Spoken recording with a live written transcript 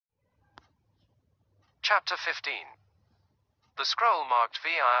Chapter 15. The scroll marked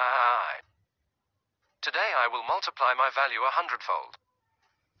VII. Today I will multiply my value 100-fold.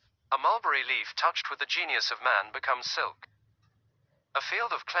 A mulberry leaf touched with the genius of man becomes silk. A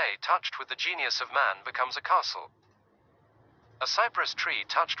field of clay touched with the genius of man becomes a castle. A cypress tree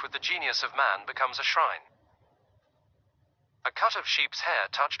touched with the genius of man becomes a shrine. A cut of sheep's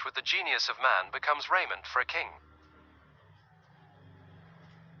hair touched with the genius of man becomes raiment for a king.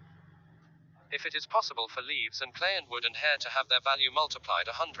 If it is possible for leaves and clay and wood and hair to have their value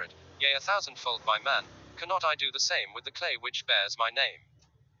multiplied 100, yea 1,000-fold by man, cannot I do the same with the clay which bears my name?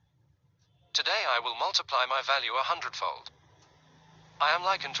 Today I will multiply my value 100-fold. I am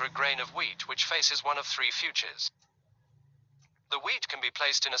likened to a grain of wheat which faces one of three futures. The wheat can be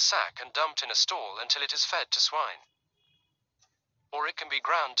placed in a sack and dumped in a stall until it is fed to swine. Or it can be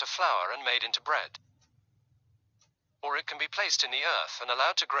ground to flour and made into bread. Or it can be placed in the earth and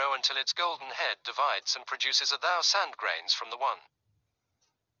allowed to grow until its golden head divides and produces 1,000 grains from the one.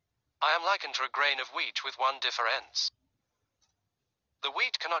 I am likened to a grain of wheat with one difference. The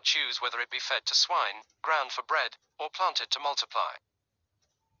wheat cannot choose whether it be fed to swine, ground for bread, or planted to multiply.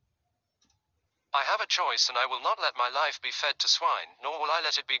 I have a choice, and I will not let my life be fed to swine, nor will I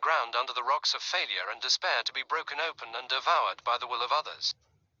let it be ground under the rocks of failure and despair to be broken open and devoured by the will of others.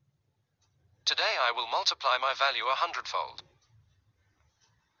 Today I will multiply my value 100-fold.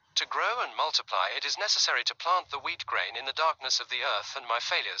 To grow and multiply, it is necessary to plant the wheat grain in the darkness of the earth, and my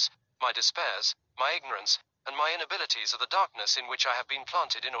failures, my despairs, my ignorance, and my inabilities are the darkness in which I have been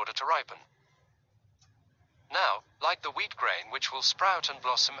planted in order to ripen. Now, like the wheat grain which will sprout and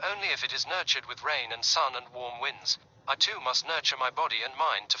blossom only if it is nurtured with rain and sun and warm winds, I too must nurture my body and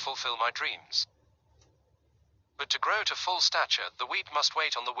mind to fulfill my dreams. But to grow to full stature, the wheat must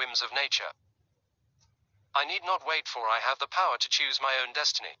wait on the whims of nature. I need not wait, for I have the power to choose my own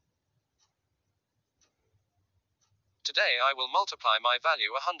destiny. Today I will multiply my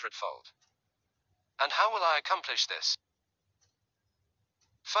value 100-fold. And how will I accomplish this?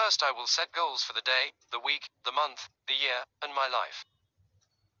 First, I will set goals for the day, the week, the month, the year, and my life.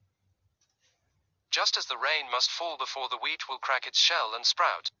 Just as the rain must fall before the wheat will crack its shell and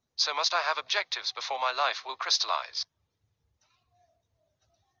sprout, so must I have objectives before my life will crystallize.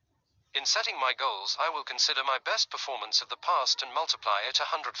 In setting my goals, I will consider my best performance of the past and multiply it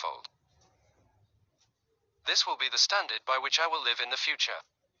 100-fold. This will be the standard by which I will live in the future.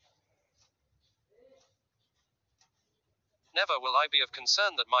 Never will I be of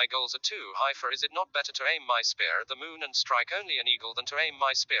concern that my goals are too high, for is it not better to aim my spear at the moon and strike only an eagle than to aim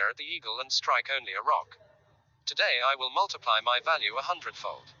my spear at the eagle and strike only a rock? Today I will multiply my value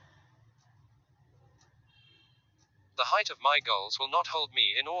 100-fold. The height of my goals will not hold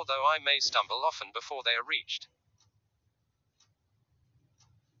me in awe, though I may stumble often before they are reached.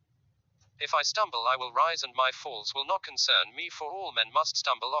 If I stumble, I will rise, and my falls will not concern me, for all men must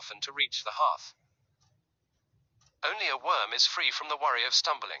stumble often to reach the hearth. Only a worm is free from the worry of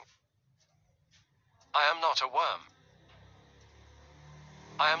stumbling. I am not a worm.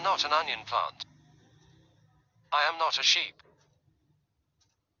 I am not an onion plant. I am not a sheep.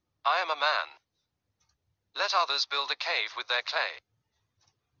 I am a man. Let others build a cave with their clay.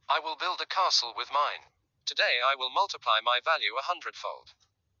 I will build a castle with mine. Today I will multiply my value 100-fold.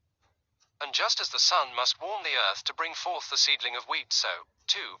 And just as the sun must warm the earth to bring forth the seedling of wheat, so,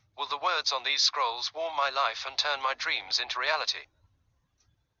 too, will the words on these scrolls warm my life and turn my dreams into reality.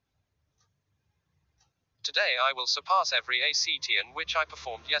 Today I will surpass every ACT in which I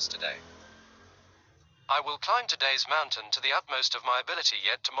performed yesterday. I will climb today's mountain to the utmost of my ability,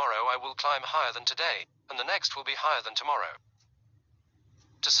 yet tomorrow I will climb higher than today, and the next will be higher than tomorrow.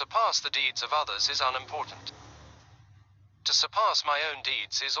 To surpass the deeds of others is unimportant. To surpass my own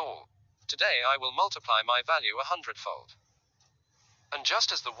deeds is all. Today I will multiply my value 100-fold. And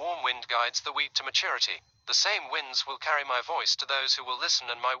just as the warm wind guides the wheat to maturity, the same winds will carry my voice to those who will listen,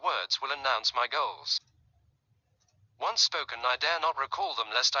 and my words will announce my goals. Once spoken, I dare not recall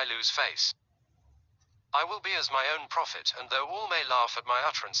them lest I lose face. I will be as my own prophet, and though all may laugh at my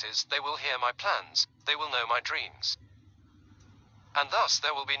utterances, they will hear my plans, they will know my dreams. And thus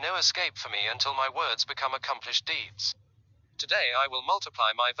there will be no escape for me until my words become accomplished deeds. Today I will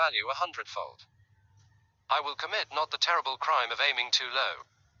multiply my value 100-fold. I will commit not the terrible crime of aiming too low.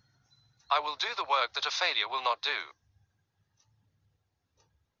 I will do the work that a failure will not do.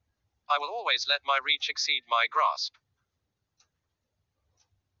 I will always let my reach exceed my grasp.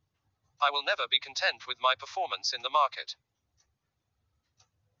 I will never be content with my performance in the market.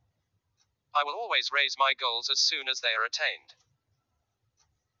 I will always raise my goals as soon as they are attained.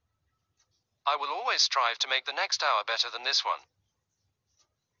 I will always strive to make the next hour better than this one.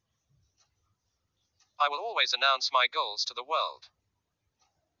 I will always announce my goals to the world.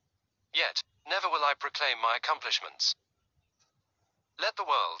 Yet, never will I proclaim my accomplishments. Let the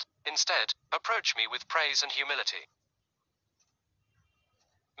world, instead, approach me with praise and humility.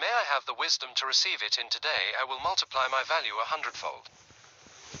 May I have the wisdom to receive it in today. I will multiply my value 100-fold.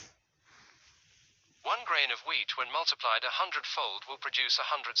 1 grain of wheat when multiplied 100-fold will produce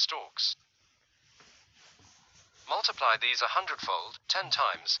 100 stalks. Multiply these 100-fold, 10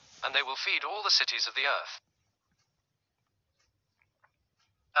 times, and they will feed all the cities of the earth.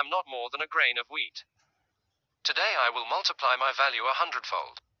 Am not more than a grain of wheat. Today I will multiply my value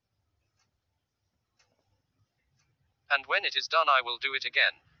 100-fold. And when it is done I will do it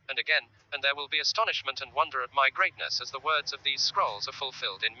again, and again, and there will be astonishment and wonder at my greatness as the words of these scrolls are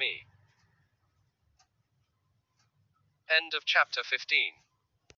fulfilled in me. End of chapter 15.